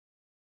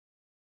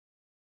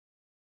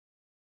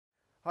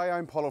Hi,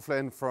 I'm Paul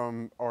O'Flynn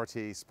from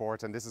RTE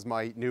Sport, and this is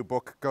my new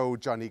book, Go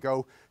Johnny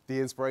Go, the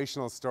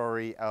inspirational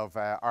story of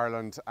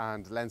Ireland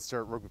and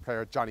Leinster rugby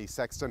player Johnny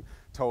Sexton,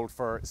 told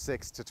for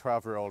 6 to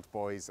 12-year-old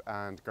boys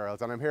and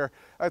girls. And I'm here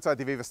outside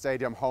the Aviva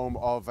Stadium, home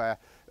of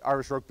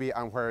Irish rugby,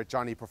 and where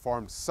Johnny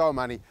performed so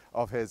many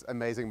of his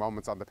amazing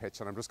moments on the pitch.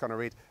 And I'm just going to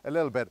read a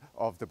little bit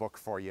of the book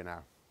for you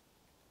now.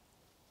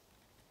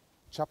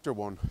 Chapter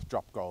 1,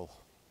 Drop Goal.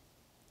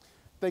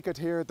 They could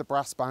hear the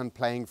brass band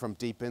playing from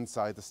deep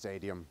inside the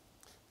stadium.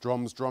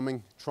 Drums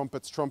drumming,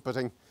 trumpets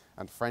trumpeting,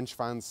 and French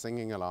fans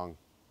singing along.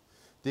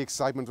 The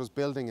excitement was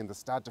building in the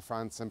Stade de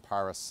France in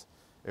Paris.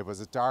 It was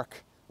a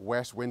dark,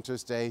 wet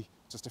winter's day,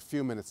 just a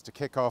few minutes to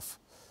kick off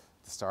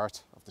the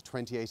start of the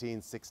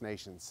 2018 Six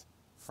Nations,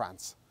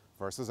 France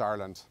versus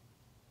Ireland.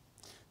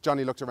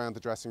 Johnny looked around the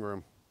dressing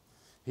room.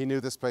 He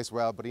knew this place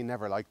well, but he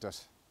never liked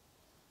it.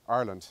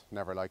 Ireland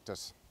never liked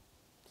it.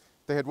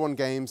 They had won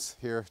games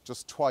here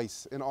just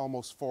twice in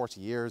almost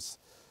 40 years.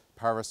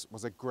 Paris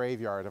was a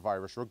graveyard of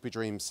Irish rugby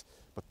dreams,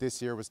 but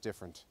this year was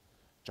different.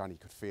 Johnny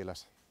could feel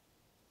it.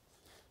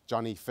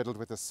 Johnny fiddled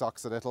with his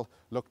socks a little,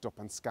 looked up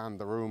and scanned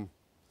the room.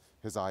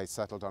 His eyes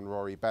settled on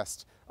Rory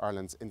Best,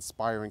 Ireland's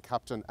inspiring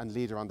captain and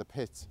leader on the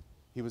pitch.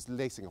 He was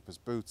lacing up his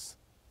boots.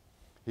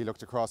 He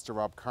looked across to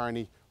Rob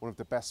Kearney, one of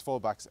the best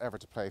fullbacks ever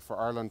to play for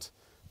Ireland.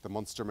 The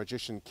Munster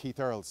magician Keith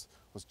Earls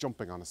was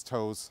jumping on his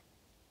toes.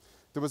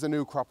 There was a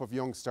new crop of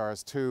young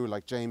stars too,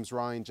 like James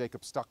Ryan,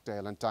 Jacob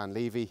Stockdale and Dan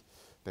Levy.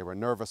 They were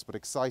nervous but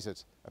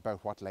excited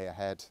about what lay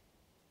ahead.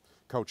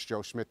 Coach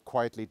Joe Schmidt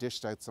quietly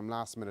dished out some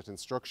last-minute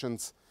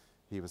instructions.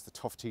 He was the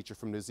tough teacher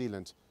from New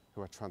Zealand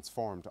who had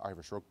transformed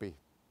Irish rugby.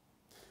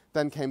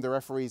 Then came the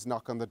referee's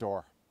knock on the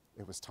door.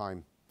 It was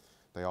time.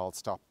 They all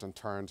stopped and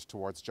turned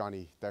towards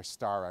Johnny, their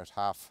star out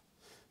half.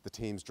 The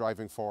team's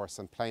driving force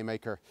and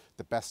playmaker,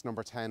 the best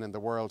number 10 in the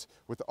world,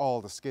 with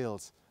all the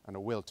skills and a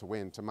will to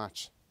win to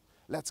match.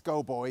 "Let's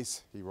go,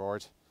 boys," he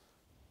roared.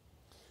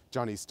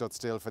 Johnny stood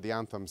still for the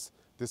anthems.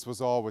 This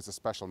was always a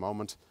special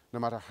moment, no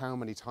matter how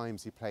many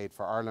times he played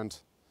for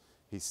Ireland.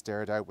 He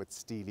stared out with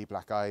steely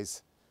black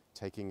eyes,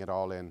 taking it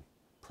all in,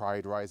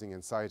 pride rising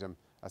inside him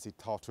as he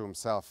thought to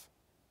himself,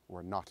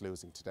 "We're not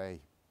losing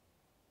today."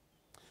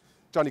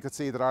 Johnny could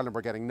see that Ireland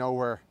were getting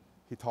nowhere.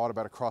 He thought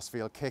about a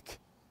crossfield kick.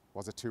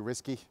 Was it too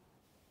risky?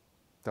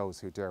 Those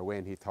who dare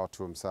win, he thought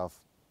to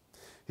himself.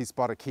 He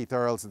spotted Keith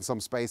Earls in some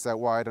space out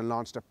wide and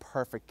launched a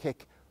perfect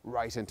kick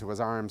right into his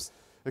arms.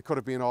 It could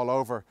have been all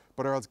over,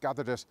 but Earls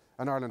gathered it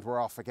and Ireland were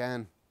off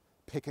again.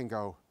 Pick and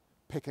go,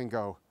 pick and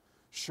go.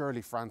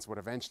 Surely France would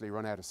eventually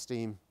run out of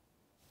steam.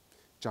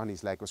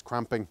 Johnny's leg was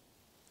cramping.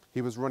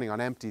 He was running on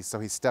empties, so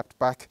he stepped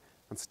back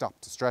and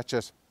stopped to stretch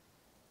it.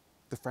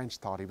 The French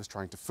thought he was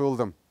trying to fool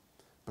them,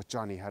 but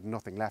Johnny had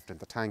nothing left in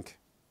the tank.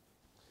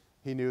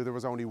 He knew there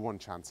was only one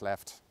chance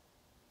left.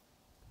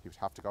 He would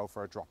have to go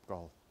for a drop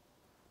goal.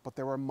 But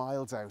they were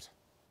miles out.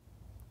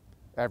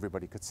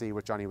 Everybody could see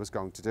what Johnny was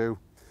going to do.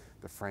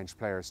 The French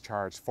players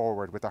charged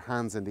forward with their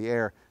hands in the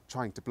air,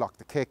 trying to block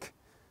the kick.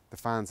 The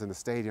fans in the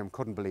stadium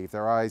couldn't believe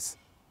their eyes.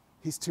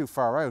 He's too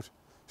far out,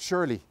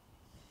 surely.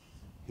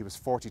 He was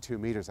 42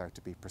 metres out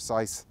to be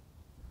precise.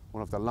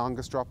 One of the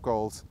longest drop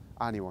goals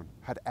anyone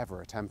had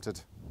ever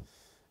attempted.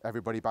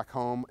 Everybody back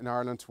home in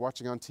Ireland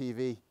watching on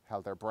TV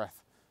held their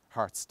breath.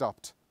 Hearts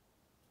stopped.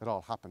 It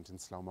all happened in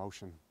slow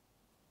motion.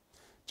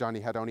 Johnny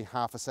had only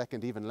half a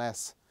second, even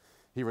less.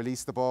 He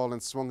released the ball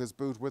and swung his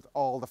boot with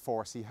all the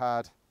force he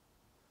had.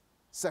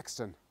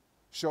 Sexton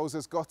shows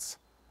his guts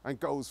and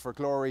goes for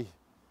glory.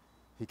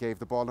 He gave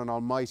the ball an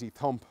almighty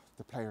thump.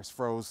 The players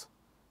froze.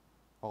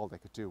 All they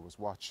could do was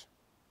watch.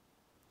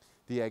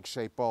 The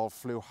egg-shaped ball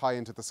flew high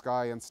into the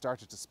sky and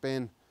started to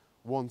spin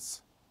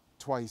once,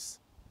 twice,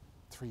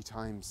 3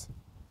 times.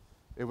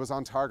 It was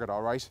on target,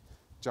 all right.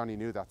 Johnny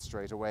knew that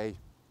straight away.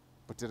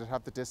 But did it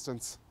have the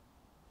distance?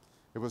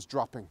 It was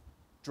dropping,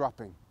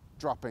 dropping,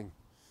 dropping.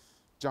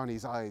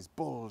 Johnny's eyes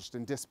bulged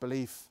in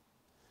disbelief.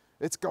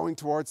 It's going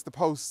towards the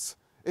posts.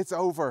 It's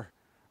over.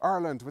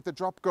 Ireland with the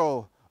drop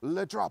goal.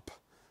 Le drop.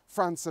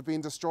 France have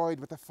been destroyed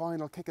with the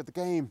final kick of the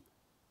game.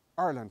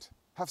 Ireland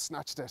have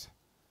snatched it.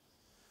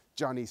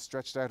 Johnny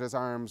stretched out his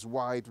arms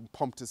wide and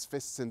pumped his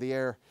fists in the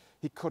air.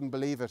 He couldn't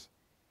believe it.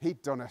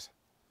 He'd done it.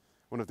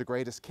 One of the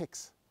greatest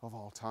kicks of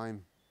all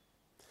time.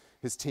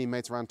 His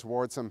teammates ran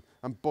towards him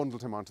and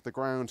bundled him onto the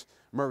ground.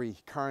 Murray,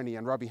 Kearney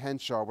and Robbie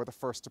Henshaw were the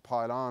first to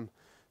pile on.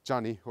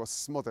 Johnny was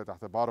smothered at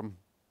the bottom.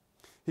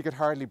 He could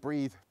hardly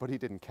breathe, but he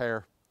didn't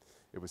care.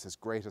 It was his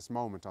greatest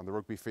moment on the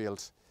rugby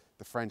field.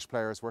 The French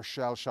players were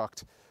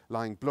shell-shocked,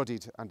 lying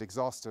bloodied and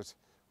exhausted,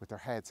 with their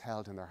heads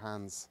held in their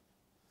hands.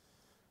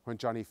 When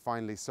Johnny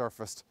finally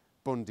surfaced,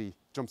 Bundy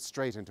jumped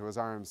straight into his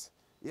arms.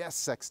 "Yes,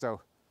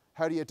 Sexto.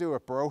 How do you do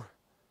it, bro?"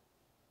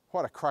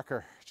 "What a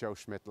cracker," Joe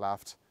Schmidt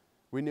laughed.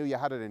 "We knew you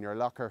had it in your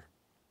locker."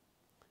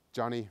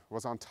 Johnny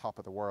was on top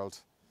of the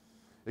world.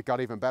 It got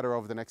even better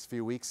over the next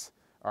few weeks.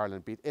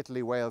 Ireland beat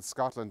Italy, Wales,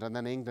 Scotland and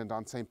then England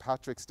on St.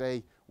 Patrick's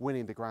Day,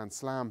 winning the Grand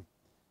Slam.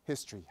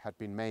 History had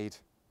been made.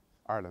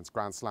 Ireland's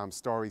Grand Slam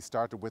story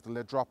started with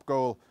a drop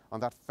goal on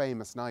that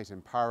famous night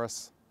in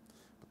Paris.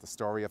 The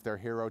story of their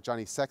hero,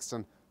 Johnny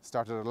Sexton,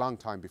 started a long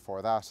time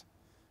before that.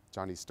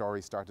 Johnny's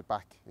story started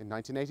back in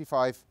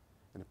 1985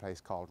 in a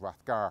place called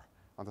Rathgar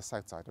on the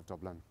south side of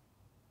Dublin.